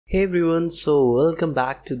Hey everyone, so welcome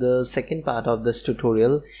back to the second part of this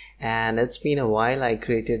tutorial, and it's been a while. I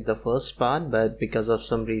created the first part, but because of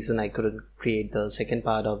some reason I couldn't create the second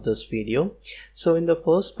part of this video. So in the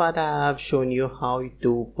first part I have shown you how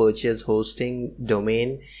to purchase hosting,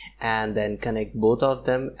 domain, and then connect both of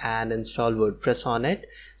them and install WordPress on it.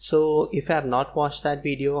 So if you have not watched that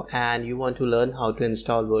video and you want to learn how to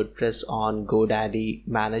install WordPress on Godaddy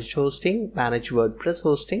Managed WordPress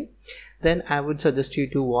Hosting, then I would suggest you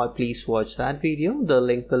to please watch that video. The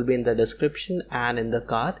link will be in the description, and in the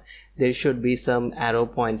card there should be some arrow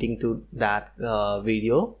pointing to that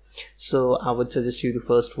video. So I would suggest you to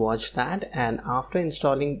first watch that, and after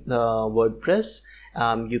installing the WordPress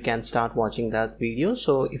you can start watching that video.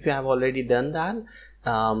 So if you have already done that,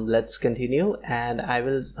 let's continue, and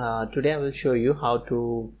today I will show you how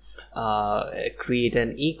to create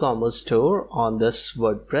an e-commerce store on this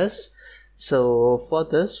WordPress. So for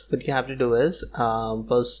this, what you have to do is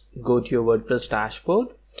first go to your WordPress dashboard,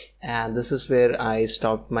 and this is where I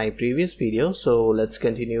stopped my previous video. So let's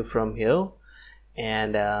continue from here.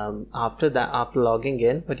 And after logging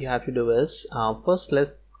in, what you have to do is first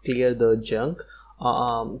let's clear the junk.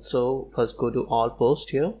 So first go to all post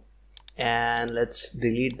here, and let's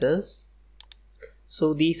delete this.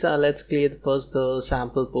 So these are, let's clear first the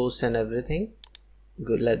sample post and everything.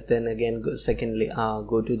 Good. Then again secondly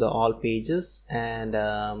go to the all pages, and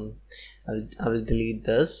I will delete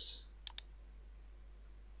this.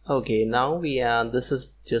 Okay, now this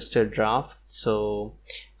is just a draft, so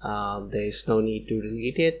there is no need to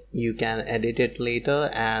delete it. You can edit it later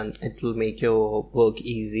and it will make your work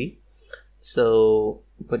easy. So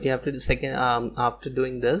what you have to do second, after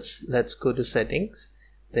doing this, let's go to settings,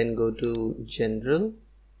 then go to general,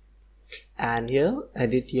 and here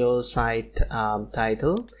edit your site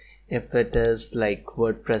title. If it is like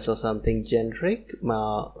WordPress or something generic,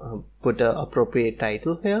 put a appropriate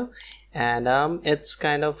title here, and it's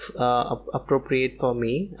kind of appropriate for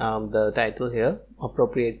me, the title here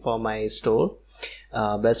appropriate for my store,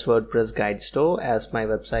 Best WordPress Guide Store, as my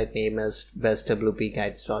website name is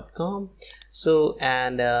bestwpguides.com. So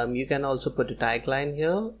and you can also put a tagline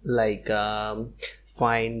here like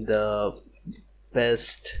find the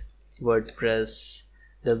best WordPress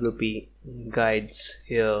WP guides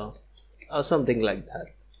here, or something like that.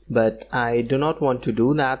 But I do not want to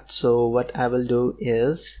do that, so what I will do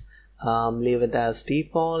is leave it as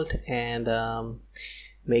default, and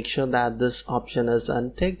make sure that this option is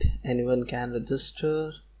unticked, anyone can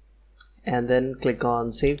register, and then click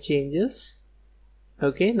on save changes.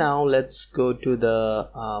 Okay, now let's go to the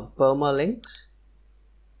permalinks.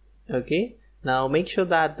 Okay, now make sure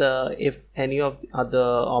that if any of the other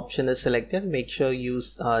option is selected, make sure you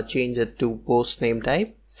change it to post name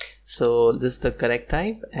type. So this is the correct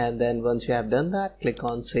type, and then once you have done that, click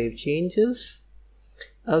on save changes.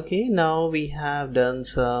 Okay, now we have done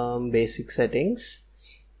some basic settings,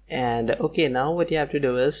 and okay, now what you have to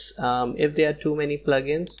do is if there are too many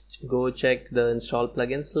plugins, go check the install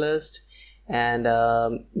plugins list, and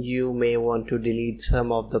you may want to delete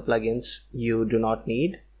some of the plugins you do not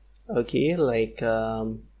need. Okay, like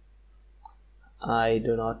I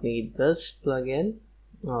do not need this plugin.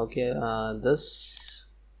 Okay, this.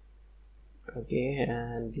 Okay,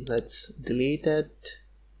 and let's delete it.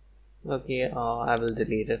 Okay, I will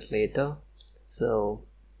delete it later. So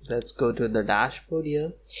let's go to the dashboard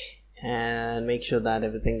here and make sure that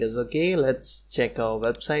everything is okay. Let's check our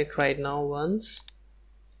website right now once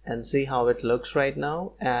and see how it looks right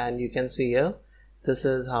now, and you can see here this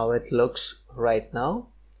is how it looks right now.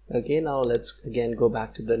 Okay, now let's again go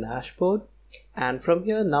back to the dashboard, and from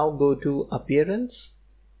here now go to appearance,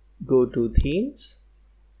 go to themes,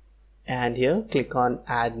 and here click on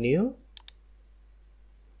add new,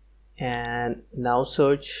 and now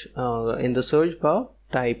search in the search bar,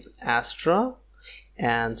 type Astra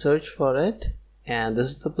and search for it, and this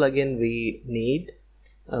is the plugin we need.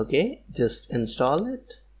 Okay, just install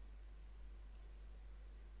it,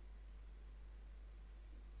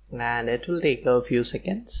 and it will take a few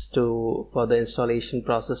seconds for the installation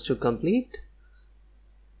process to complete.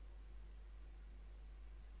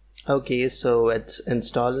 Okay, so it's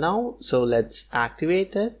installed now, so let's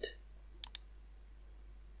activate it,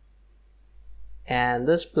 and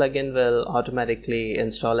this plugin will automatically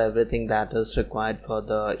install everything that is required for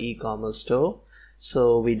the e-commerce store,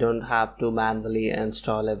 so we don't have to manually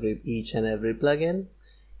install each and every plugin.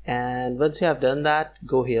 And once you have done that,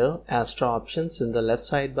 go here, Astra options in the left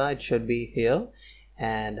sidebar, it should be here,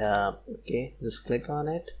 and okay, just click on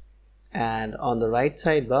it, and on the right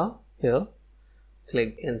sidebar here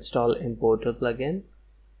click install importer plugin.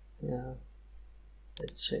 Yeah,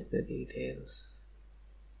 let's check the details.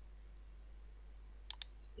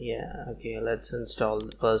 Yeah, okay, let's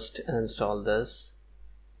first install this.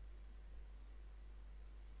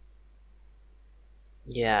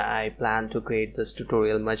 Yeah, I plan to create this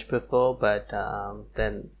tutorial much before, but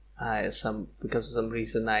then because of some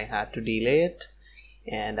reason I had to delay it.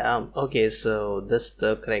 And okay, so this is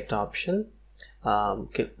the correct option.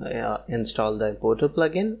 Install the importer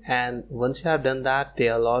plugin, and once you have done that,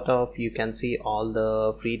 there are a lot of, you can see all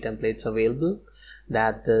the free templates available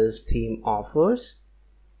that this theme offers.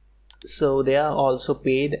 So they are also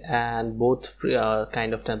paid, and both free,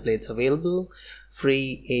 kind of templates available,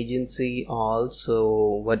 free, agency, also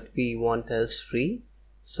what we want is free.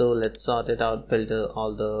 So let's sort it out, filter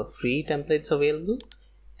all the free templates available.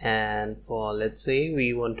 And for, let's say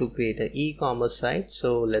we want to create an e-commerce site,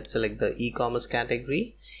 so let's select the e-commerce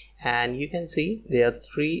category, and you can see there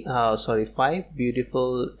are 5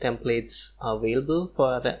 beautiful templates available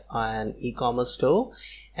for an e-commerce store.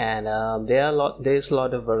 And there's a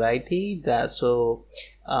lot of variety that, so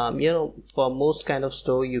for most kind of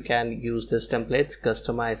store you can use this templates,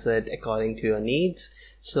 customize it according to your needs.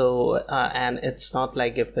 So and it's not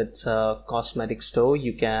like if it's a cosmetic store,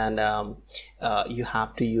 you can you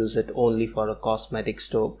have to use it only for a cosmetic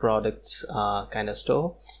store products kind of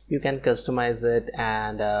store. You can customize it,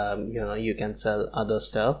 and you can sell other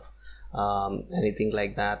stuff, anything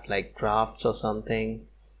like that, like crafts or something.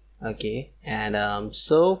 Okay, and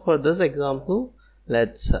so for this example,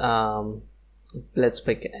 let's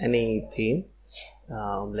pick any theme.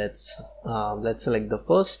 Let's select the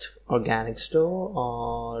first organic store,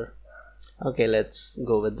 or okay, let's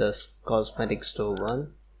go with this cosmetic store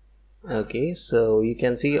one. Okay, so you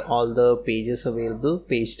can see all the pages available,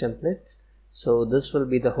 page templates. So this will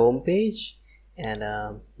be the home page, and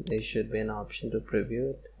there should be an option to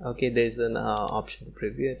preview it. Okay, there's an option to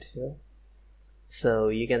preview it here, so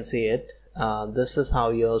you can see it. This is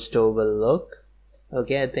how your store will look.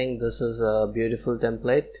 Okay, I think this is a beautiful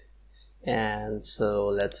template, and so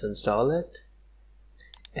let's install it.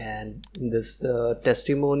 And this the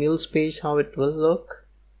testimonials page, how it will look.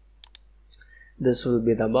 This will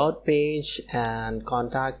be the about page and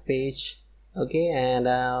contact page. Okay,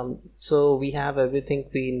 and so we have everything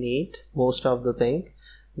we need, most of the thing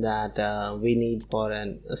that we need for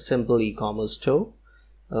a simple e-commerce store.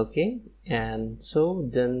 Okay, and so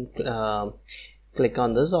then click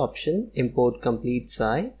on this option, import complete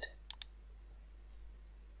site.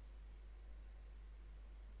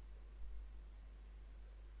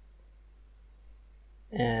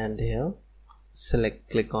 And here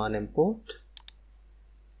click on import.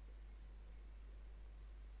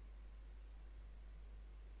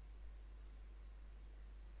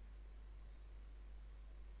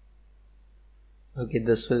 Okay,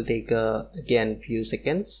 this will take again few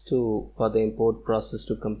seconds for the import process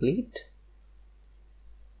to complete.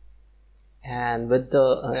 And with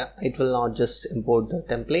the it will not just import the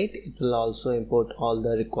template, it will also import all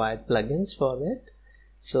the required plugins for it.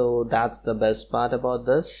 So that's the best part about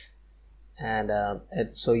this. And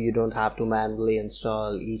so you don't have to manually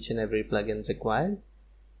install each and every plugin required.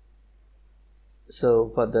 So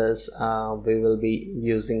for this we will be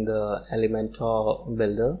using the Elementor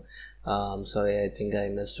builder. Sorry, I think I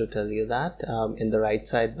missed to tell you that. In the right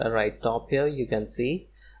side, the right top here, you can see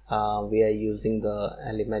we are using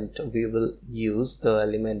the we will use the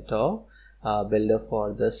Elementor builder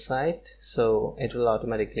for this site. So it will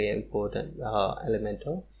automatically import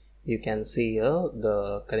Elementor. You can see here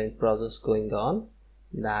the current process going on,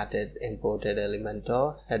 that it imported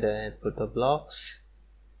Elementor, header and footer blocks,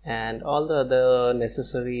 and all the other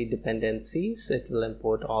necessary dependencies. It will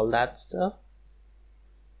import all that stuff.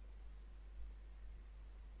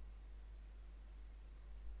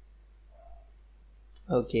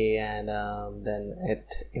 Okay, and then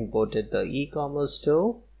it imported the e-commerce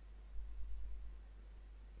store.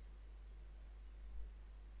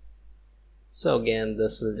 So again,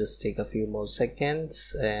 this will just take a few more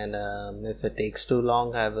seconds, and if it takes too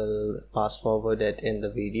long, I will fast forward it in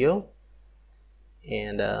the video.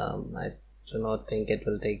 And I do not think it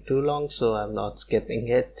will take too long, so I'm not skipping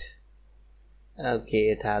it. Okay,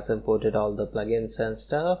 it has imported all the plugins and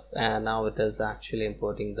stuff, and now it is actually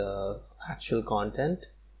importing the actual content.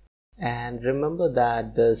 And remember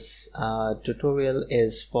that this tutorial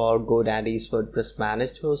is for Godaddy's WordPress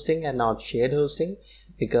Managed Hosting and not shared hosting,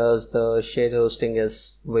 because the shared hosting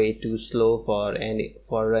is way too slow for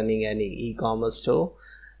running any e-commerce store.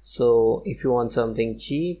 So if you want something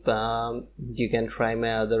cheap, you can try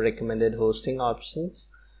my other recommended hosting options,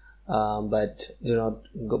 but do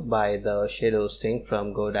not buy the shared hosting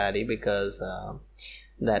from Godaddy, because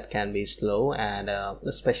that can be slow, and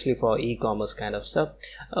especially for e-commerce kind of stuff.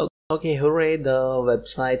 Okay, hooray, the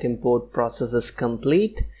website import process is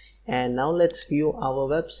complete, and now let's view our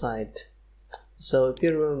website. So if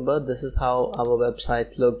you remember, this is how our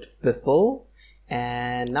website looked before,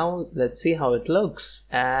 and now let's see how it looks,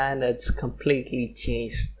 and it's completely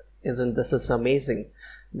changed. Isn't this amazing?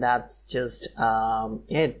 That's just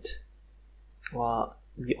it. Well,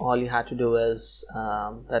 all you had to do is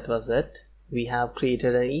that was it. We have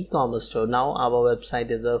created an e-commerce store. Now our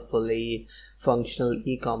website is a fully functional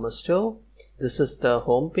e-commerce store. This is the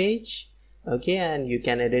home page. Okay, and you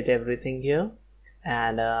can edit everything here,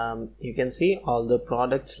 and you can see all the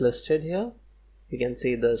products listed here. You can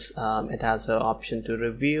see this, it has an option to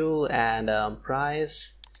review and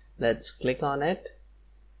price. Let's click on it,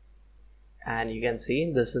 and you can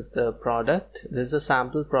see this is the product. This is a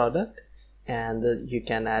sample product, and you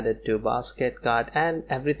can add it to basket, cart, and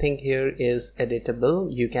everything here is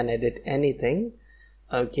editable. You can edit anything.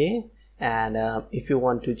 Okay, and if you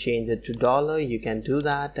want to change it to dollar, you can do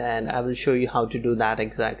that, and I will show you how to do that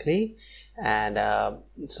exactly. And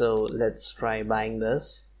so let's try buying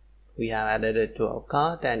this. We have added it to our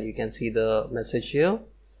cart, and you can see the message here.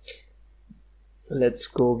 Let's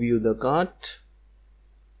go view the cart,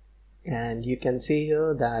 and you can see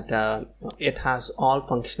here that it has all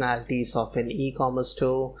functionalities of an e-commerce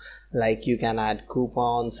store, like you can add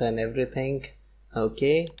coupons and everything.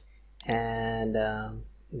 Okay, and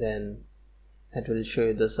then it will show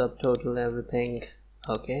you the subtotal, everything.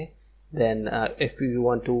 Okay, then if you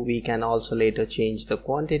want to, we can also later change the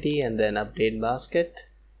quantity and then update basket.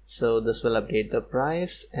 So this will update the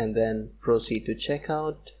price, and then proceed to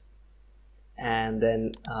checkout, and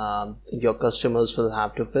then your customers will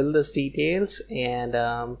have to fill these details, and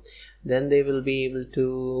then they will be able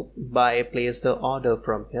to place the order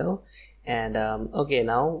from here. And okay,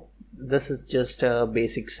 now this is just a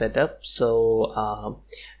basic setup. So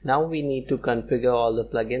now we need to configure all the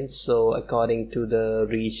plugins, so according to the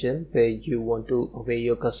region where you want to, where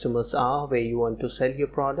your customers are, where you want to sell your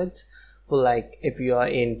products. For like if you are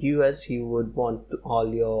in US, you would want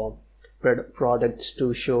all your products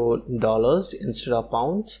to show dollars instead of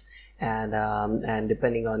pounds, and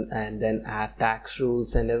depending on, and then add tax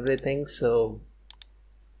rules and everything. So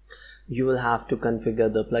you will have to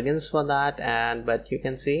configure the plugins for that. And but you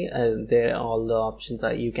can see there all the options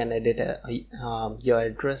are, you can edit your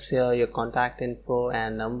address here, your contact info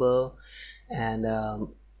and number, and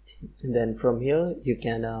then from here you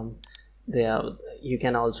can you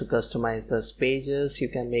can also customize those pages. You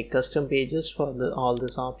can make custom pages for all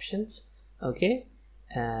these options. Okay,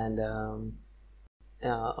 and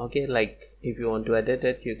okay, like if you want to edit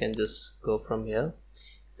it, you can just go from here,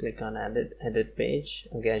 click on edit page.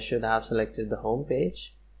 Okay, I should have selected the home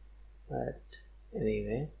page, but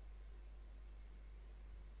anyway,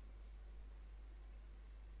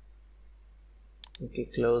 okay,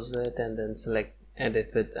 close it and then select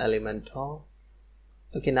edit with Elementor.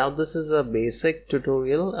 Okay, now this is a basic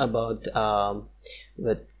tutorial about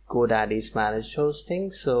with Godaddy's managed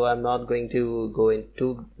hosting, so I'm not going to go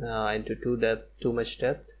into too much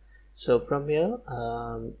depth. So from here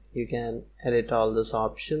you can edit all these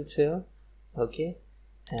options here. Okay,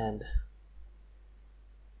 and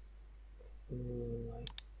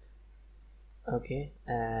okay,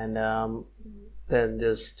 and then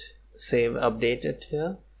just save, update it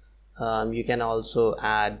here. You can also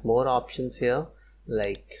add more options here,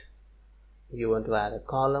 like you want to add a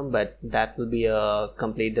column, but that will be a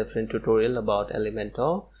complete different tutorial about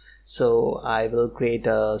Elementor. So I will create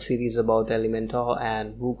a series about Elementor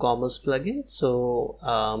and WooCommerce plugin. So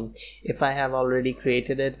if I have already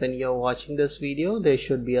created it, when you're watching this video, there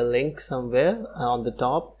should be a link somewhere on the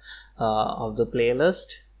top of the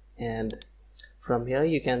playlist, and from here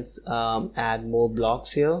you can add more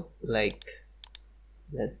blocks here. Like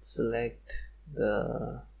let's select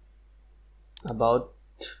the about,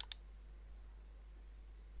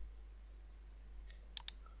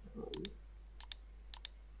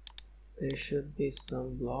 there should be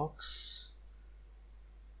some blocks,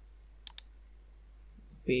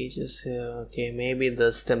 pages here. Okay, maybe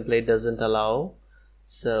this template doesn't allow,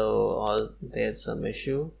 so there's some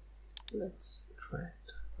issue. Let's try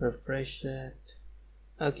it, refresh it.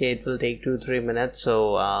 Okay, it will take 2-3 minutes.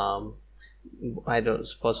 So I don't,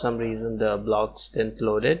 for some reason the blocks didn't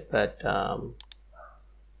load it, but all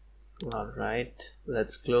right,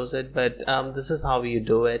 let's close it. But this is how you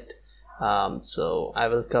do it. So I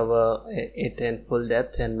will cover it in full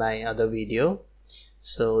depth in my other video.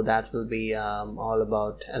 So that will be all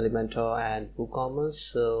about Elementor and WooCommerce.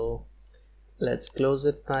 So let's close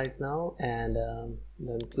it right now, and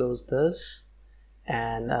then close this,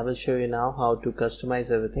 and I will show you now how to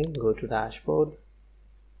customize everything. Go to dashboard,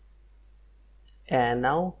 and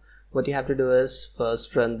now what you have to do is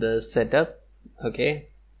first run the setup, okay,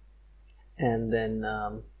 and then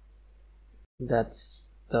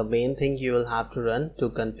that's the main thing you will have to run to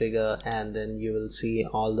configure, and then you will see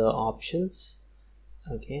all the options.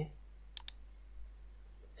 Okay,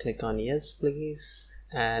 click on yes please,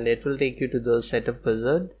 and it will take you to the setup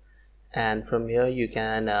wizard, and from here you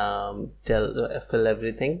can fill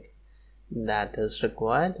everything that is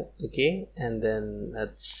required. Okay, and then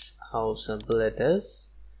that's how simple it is.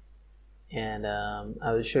 And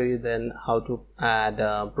I will show you then how to add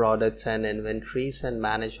products and inventories and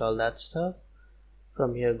manage all that stuff.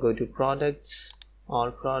 From here, go to products,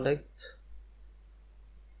 all products,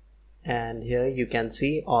 and here you can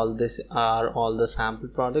see all this are all the sample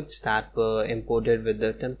products that were imported with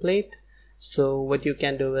the template. So what you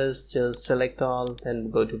can do is just select all, then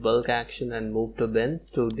go to bulk action and move to bin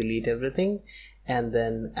to delete everything, and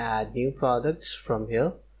then add new products. From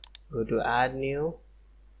here, go to add new.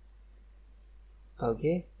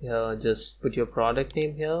 Okay, here just put your product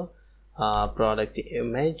name here, product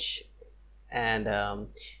image, and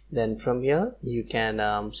then from here you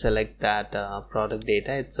can select that product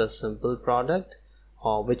data. It's a simple product,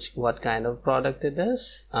 or what kind of product it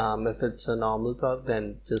is. If it's a normal product,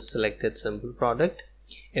 then just select it simple product.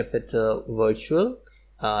 If it's a virtual,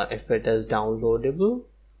 if it is downloadable,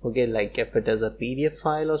 okay, like if it is a PDF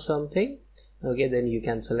file or something, okay, then you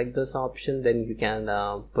can select this option. Then you can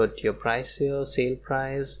put your price here, sale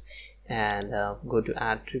price, and go to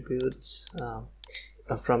attributes.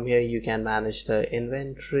 From here you can manage the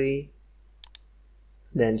inventory,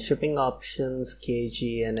 then shipping options,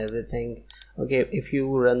 kg, and everything. Okay, if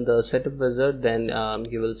you run the setup wizard, then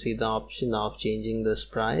you will see the option of changing this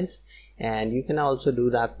price, and you can also do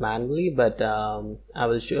that manually, but I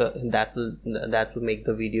will show that will make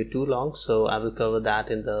the video too long, so I will cover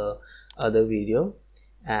that in the other video.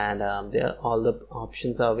 And there all the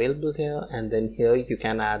options are available here, and then here you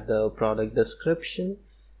can add the product description.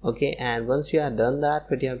 Okay, and once you have done that,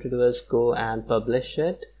 what you have to do is go and publish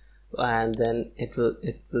it, and then it will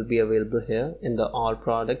be available here in the all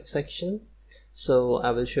products section. So I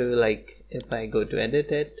will show you, like if I go to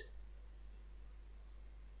edit it,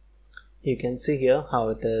 you can see here how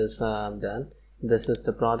it is done. This is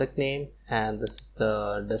the product name, and this is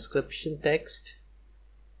the description text.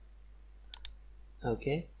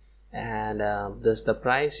 Okay, and this is the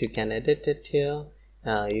price. You can edit it here,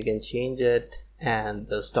 you can change it, and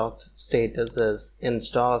the stock status is in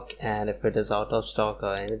stock, and if it is out of stock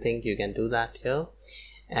or anything, you can do that here.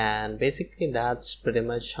 And basically that's pretty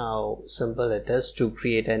much how simple it is to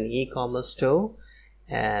create an e-commerce store.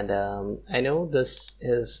 And I know this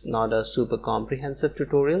is not a super comprehensive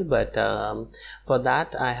tutorial, but for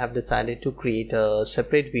that I have decided to create a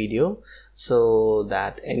separate video so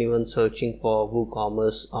that anyone searching for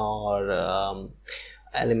WooCommerce or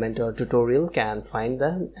Elementor tutorial can find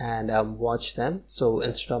them and watch them. So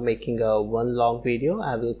instead of making a one long video,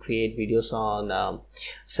 I will create videos on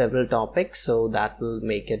several topics, so that will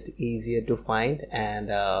make it easier to find and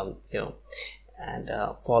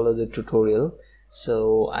follow the tutorial.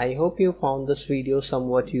 So I hope you found this video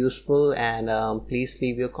somewhat useful, and please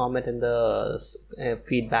leave your comment in the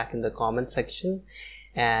feedback in the comment section,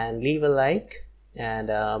 and leave a like. And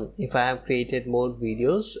if I have created more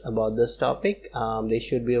videos about this topic, they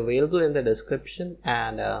should be available in the description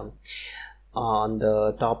and on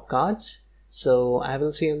the top cards. So I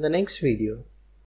will see you in the next video.